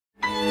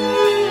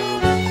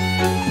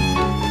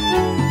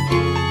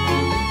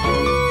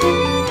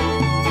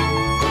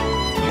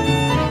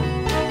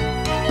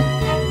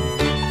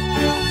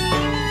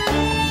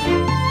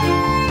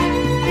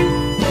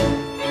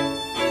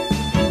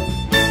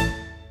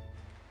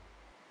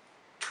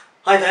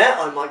Hi there,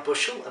 I'm Mike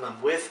Bushell and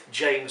I'm with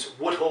James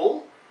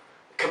Woodhall,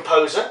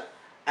 composer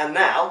and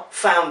now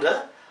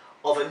founder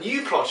of a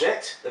new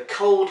project, the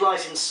Cold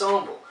Light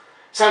Ensemble.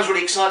 Sounds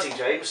really exciting,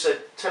 James, so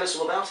tell us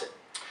all about it.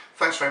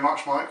 Thanks very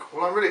much, Mike.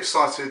 Well, I'm really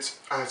excited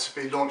to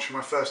be launching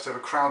my first ever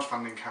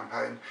crowdfunding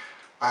campaign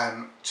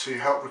to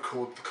help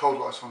record the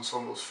Cold Light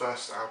Ensemble's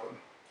first album.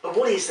 And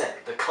what is then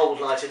the Cold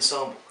Light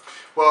Ensemble?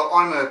 Well,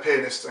 I'm a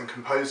pianist and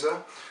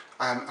composer,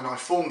 and I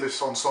formed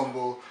this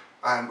ensemble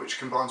which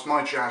combines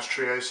my jazz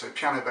trio, so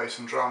piano, bass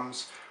and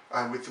drums,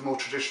 with the more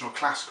traditional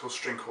classical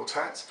string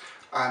quartet.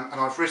 And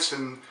I've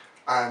written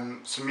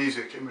some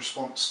music in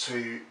response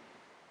to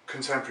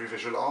contemporary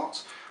visual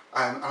art.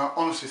 And I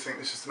honestly think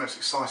this is the most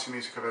exciting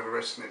music I've ever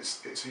written.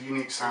 It's a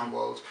unique sound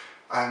world.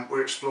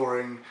 We're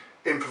exploring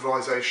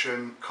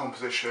improvisation,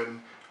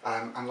 composition,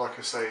 and like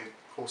I say,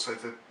 also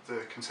the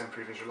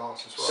contemporary visual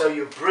art as well. So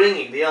you're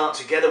bringing the art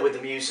together with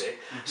the music.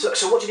 Mm-hmm.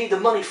 So what do you need the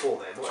money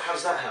for then? How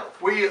does that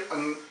help?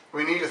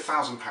 We need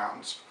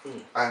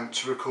 £1,000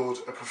 to record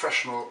a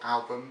professional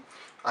album,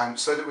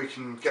 so that we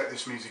can get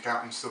this music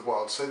out into the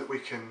world, so that we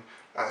can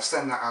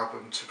send that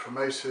album to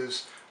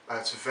promoters,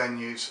 to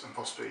venues and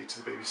possibly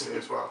to the BBC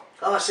as well.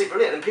 Oh, I see,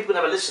 brilliant. And people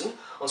can have a listen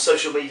on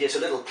social media to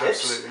little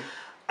clips. Absolutely.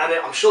 And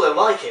I'm sure they'll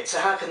like it. So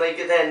how can they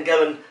then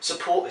go and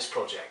support this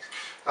project?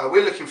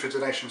 We're looking for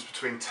donations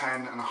between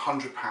 £10 and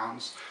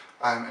 £100,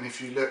 and if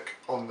you look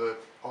on the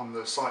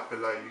site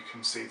below, you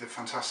can see the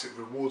fantastic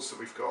rewards that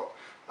we've got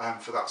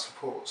for that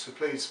support. So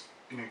please,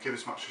 give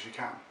as much as you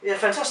can. Yeah,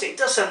 fantastic. It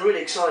does sound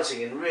really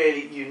exciting and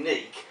really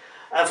unique.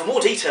 And for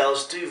more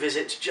details, do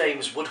visit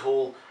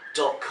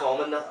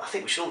jameswoodhall.com, and I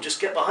think we should all just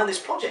get behind this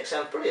project.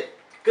 Sounds brilliant.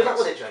 Good luck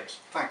with it, James.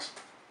 Thanks.